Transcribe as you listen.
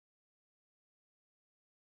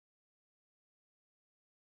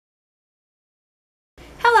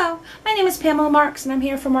Hello, my name is Pamela Marks and I'm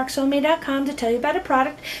here from MarksvilleandMe.com to tell you about a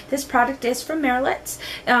product. This product is from Merytes.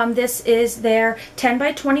 This is their 10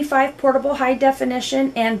 by 25 portable high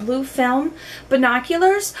definition and blue film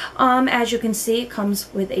binoculars. As you can see, it comes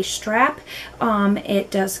with a strap. It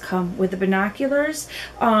does come with the binoculars.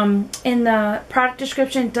 In the product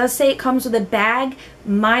description, it does say it comes with a bag.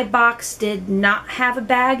 My box did not have a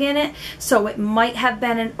bag in it, so it might have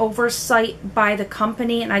been an oversight by the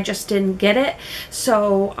company and I just didn't get it.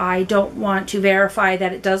 So I don't want to verify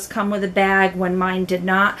that it does come with a bag when mine did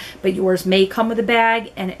not, but yours may come with a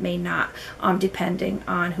bag and it may not, depending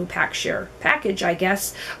on who packs your package, I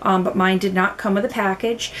guess. But mine did not come with a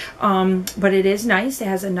package, but it is nice. It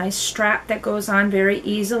has a nice strap that goes on very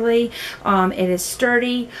easily. It is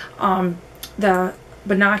sturdy. The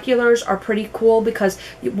binoculars are pretty cool because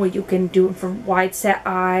you can do it for wide set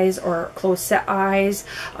eyes or close set eyes.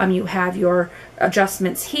 You have your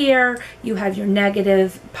adjustments here. You have your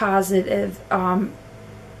negative, positive on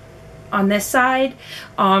this side.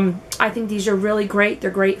 I think these are really great. They're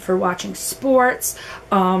great for watching sports.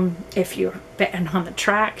 If you're betting on the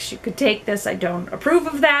tracks, you could take this. I don't approve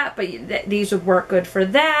of that, but these would work good for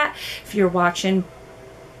that. If you're watching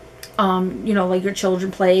you know, like your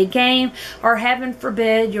children play a game, or heaven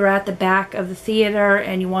forbid you're at the back of the theater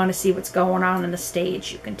and you want to see what's going on the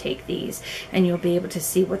stage, you can take these and you'll be able to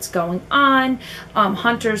see what's going on.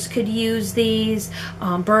 Hunters could use these.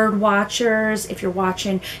 Bird watchers, if you're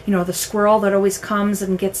watching, you know, the squirrel that always comes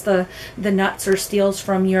and gets the nuts or steals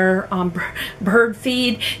from your bird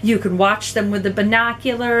feed, you can watch them with the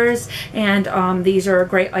binoculars. And these are a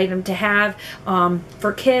great item to have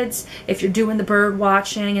for kids if you're doing the bird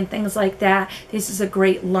watching and things like that. This is a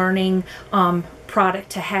great learning product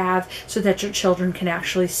to have so that your children can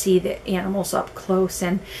actually see the animals up close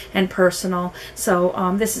and personal.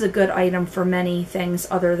 So this is a good item for many things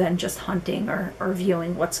other than just hunting or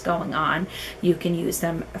viewing what's going on. You can use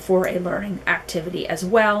them for a learning activity as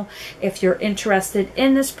well. If you're interested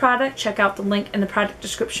in this product, check out the link in the product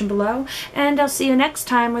description below, and I'll see you next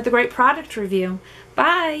time with a great product review.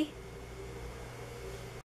 Bye!